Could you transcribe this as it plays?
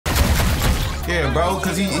Yeah, bro,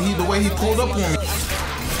 because he the way he pulled up on me.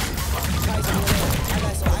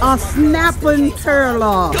 A snapping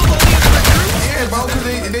turtle. Yeah, bro,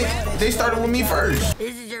 because they started with me first.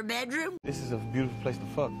 This is your bedroom? This is a beautiful place to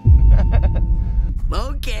fuck.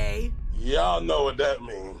 Okay. Y'all know what that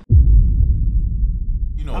means.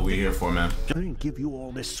 You know what we're here for, man. I didn't give you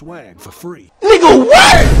all this swag for free. Nigga,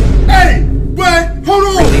 what? Hey, what? Hold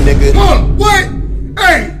on. Really, nigga? Huh, what?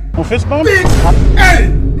 Hey. Well, fist bump? Bitch. Hey,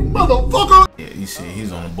 motherfucker. Yeah, you see,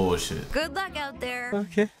 he's on the bullshit. Good luck out there.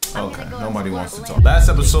 Okay. Okay, nobody wants to talk. Last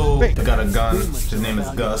episode, they got a gun. His name is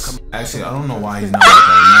Gus. Actually, I don't know why he's not like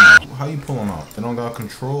right now. How you pulling off? They don't got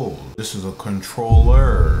control. This is a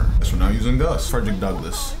controller. Guess we're not using Gus. Frederick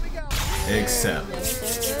Douglass. Except,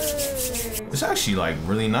 it's actually like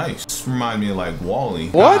really nice. This reminds me of like Wall-E.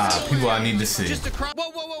 What? People I need to see. Just a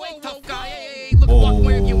whoa, tough guy. Hey, look, walk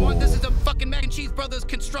wherever you want. This is a fucking Mac and Cheese Brothers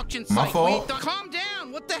construction site. My fault. Calm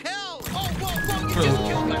down. What the hell? Oh, whoa, you just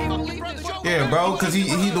killed my fucking brother. Yeah, bro, because he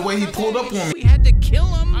the way he pulled up on me. We had to kill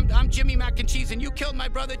him. I'm Jimmy Mac and Cheese, and you killed my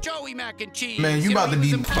brother Joey Mac and Cheese. Man, you about to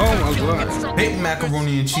be God. big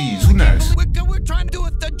macaroni and cheese. Who next? We're trying to do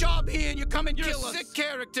the job here, and you come and kill us. Sick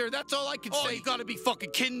character. That's all I can say. You gotta be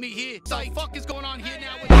fucking kidding me here. What the fuck is going on here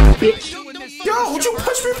now? Bitch. Yo, would you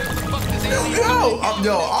push me?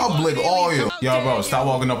 Yo, I'll blick all you. Yo, bro, stop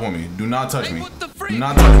walking up on me. Do not touch me. Do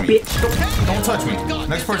not touch me. Don't touch me.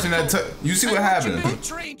 Next person that you see what happened. Who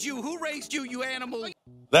trained you? Who raised you, you animal?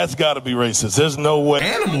 That's gotta be racist. There's no way.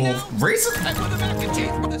 Animal? Racist?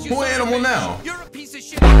 Who animal now? You're a piece of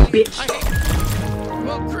shit. Bitch.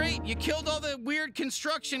 Well, great. You killed all the weird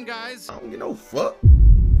construction guys. I don't get no fuck.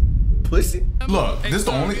 Pussy. Look, this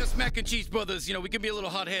the only. Us Mac and Cheese Brothers, you know, we can be a little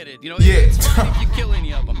hot-headed. You know, Yeah. it's fine if you kill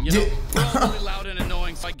any of them. You know, Yeah. we're all really loud and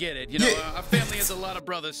annoying, so I get it. You know, Yeah. our family has a lot of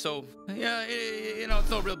brothers, so yeah, you know, it's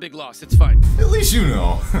no real big loss. It's fine. At least you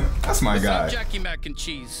know. That's my I'm guy. Jackie Mac and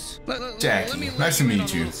Cheese. Jackie, let me nice to let you in meet on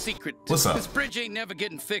a you. little secret. What's up? This bridge ain't never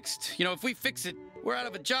getting fixed. You know, if we fix it, we're out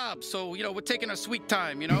of a job. So, you know, we're taking our sweet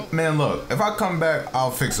time, you know? Man, look, if I come back,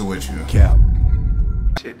 I'll fix it with you. Cap.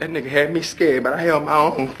 Shit, that nigga had me scared, but I held my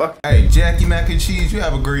own. Fuck. Hey, Jackie Mac and Cheese, you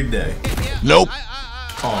have a great day. Yeah, Nope.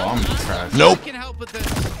 Oh, I'm trash. Nope. I can help with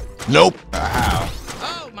this. Nope. How?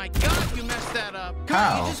 Oh my God, you messed that up. Come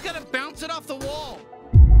How? on, you just gotta bounce it off the wall.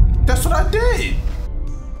 That's what I did.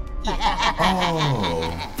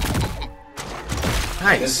 Oh.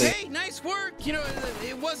 Nice. Hey, nice work. You know,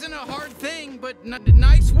 it wasn't a hard thing, but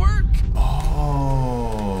nice work.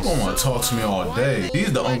 Oh. You don't want to talk to me all day. These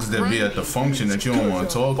are the uncles that be at the function that you don't want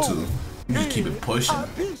to talk to. You just keep it pushing. I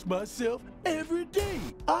pinch myself every day.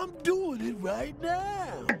 I'm doing it right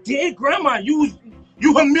now. Dear Grandma, you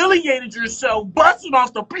humiliated yourself busting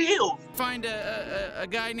off the pills. Find a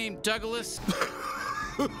guy named Douglas.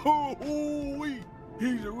 Ooh-wee.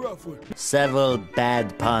 He's a rough one. Several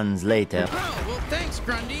bad puns later. Oh, well, thanks,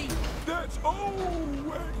 Grundy. That's old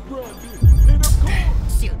Red Grundy. And of course.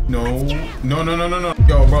 No.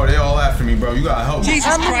 Yo, bro, they all after me, bro. You gotta help me.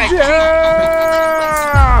 Jesus Christ.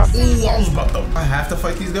 Ooh, I was about to. I have to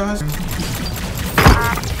fight these guys?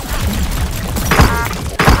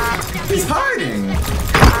 He's hiding.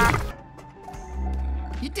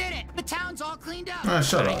 You did it. The town's all cleaned up.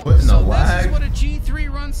 Shut up. What in the This lag? is what a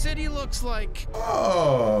G3 run city looks like.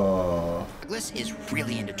 Oh. Douglas is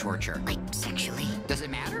really into torture. Like, sexually? Does it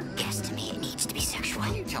matter? Yes, to me it needs to be sexual. Why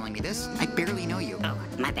are you telling me this? I barely know you. Oh,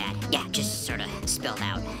 my bad. Yeah, just sort of spilled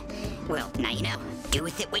out. Well, now you know. Do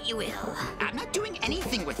with it what you will. I'm not doing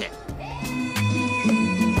anything with it.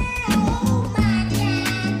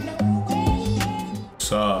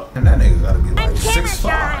 What's up? And that nigga gotta be like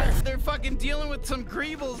 6'5". They're fucking dealing with some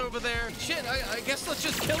greebles over there. Shit, I guess let's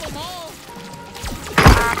just kill them all.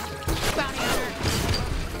 Bounty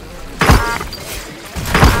hunter.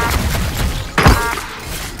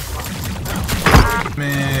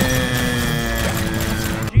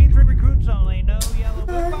 Man. G3 recruits only, no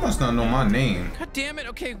yellow. You must not know my name. God damn it.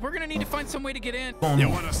 Okay, we're gonna need to find some way to get in. You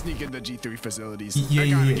want to sneak into G3 facilities? Yeah, I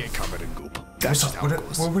gotta yeah. get covered in Goop. What's That's up? just how it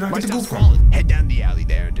goes. Where would I My get the Goop stuff's from? falling. Head down the alley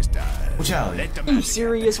there and just Which alley? let them I'm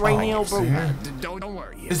serious right now, bro. Don't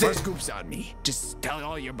worry. Is First it- Goop's on me. Just tell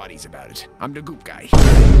all your buddies about it. I'm the Goop guy.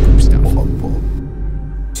 Goop stuff.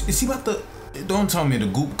 Is he about to? Don't tell me the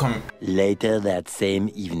Goop coming. Later that same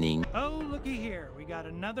evening. Oh, looky here. We got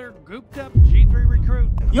another gooped up G3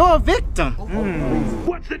 recruit. You're a victim.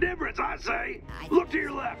 What's the difference, I say? Look to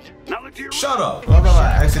your left. Now look to your Shut up. Blah, blah, blah.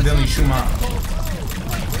 I accidentally shoot my.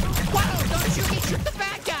 Wow, don't shoot me. Shoot the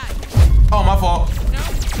bad guy. Oh, my fault. No.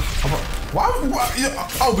 Why? Yeah,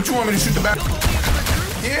 oh, but you want me to shoot the back?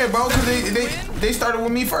 Yeah, bro, because they started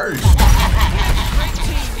with me first. Great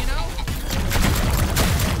team, you know?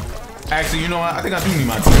 Actually, you know what? I think I do need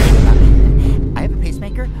my team. I have a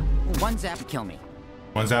pacemaker. One zap will kill me.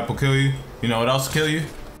 One zap will kill you. You know what else will kill you?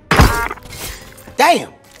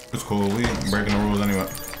 Damn. It's cool. We breaking the rules anyway.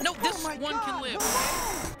 No, this one can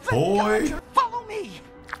live. Boy. Follow me.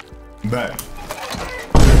 Back.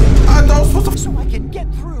 I thought I was supposed to. So I can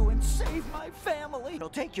get through and save my family. It'll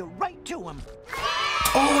take you right to him.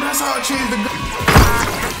 Oh, that's how I changed the gun.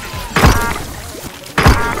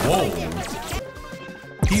 Whoa.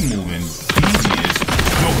 He moving devious.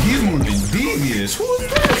 Yo, he's moving devious. Who is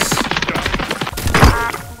this?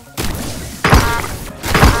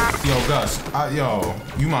 Yo, Gus. Yo,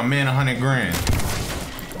 you my man, 100 grand.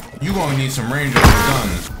 You gonna need some range on your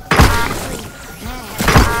guns.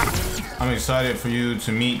 I'm excited for you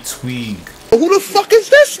to meet Tweeg. Who the fuck is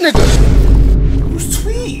this nigga? Who's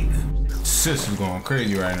Tweeg? Sis is going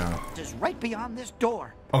crazy right now. Just right beyond this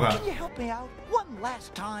door. Okay. Can you help me out one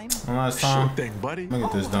last time? One last time. Sure thing, buddy. Let me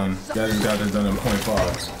get this done. Guys got this done in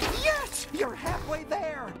 0.5. Yes! You're halfway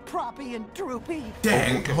there, Proppy and Droopy.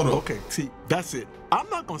 Dang, Okay, hold on. okay, see, that's it. I'm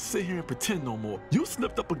not gonna sit here and pretend no more. You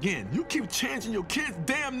slipped up again. You keep changing your kids'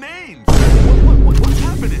 damn names. What's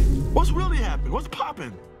happening? What's really happening? What's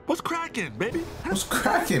popping? What's cracking, baby? What's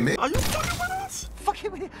cracking, man? Are you fucking with us? Fuck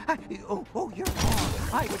you. Oh, you're wrong.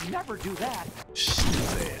 I would never do that. Shit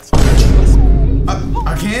his ass.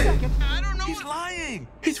 I can't? I don't know. He's lying.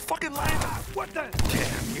 He's fucking lying. What the?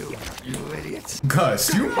 Damn you idiots.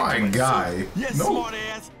 Gus, you my guy. Yes, No. smart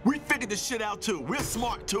ass. We figured this shit out too. We're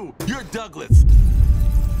smart too. You're Douglas.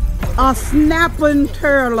 A snapping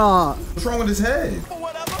turlock. What's wrong with his head? Or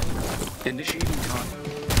whatever. Initiating con.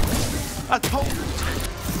 I told you.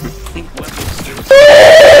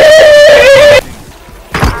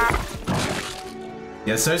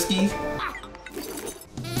 Yes, Sirski?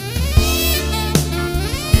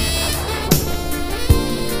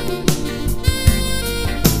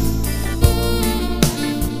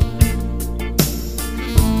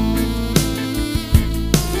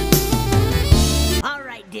 All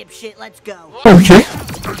right, dipshit, let's go. Okay.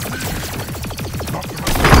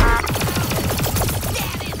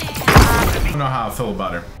 I don't know how I feel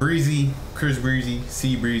about her. Breezy, Chris Breezy,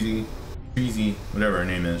 C Breezy, Breezy, whatever her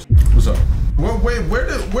name is. What's up? Wait,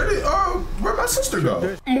 where'd my sister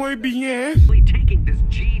go? Muy bien. Taking this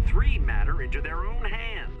G3 matter into their own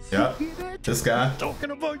hands. Yep, this guy.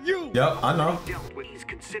 Talking about you. Yep, I know. Dealt with. He's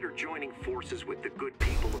considered joining forces with the good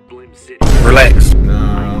people of Blim City. Relax.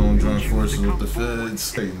 Nah, I don't join forces with the feds.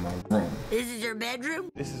 Stay in my room. This is your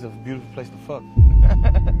bedroom? This is a beautiful place to fuck.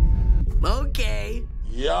 Okay.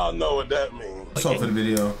 Y'all know what that means. That's all for the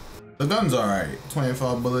video. The gun's alright.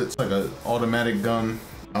 25 bullets, like an automatic gun.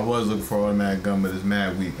 I was looking for an automatic gun, but it's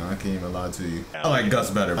mad weak. I can't even lie to you. I like Gus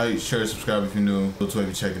better. Like, share, subscribe if you're new. Go to if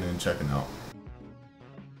you're checking in and checking out.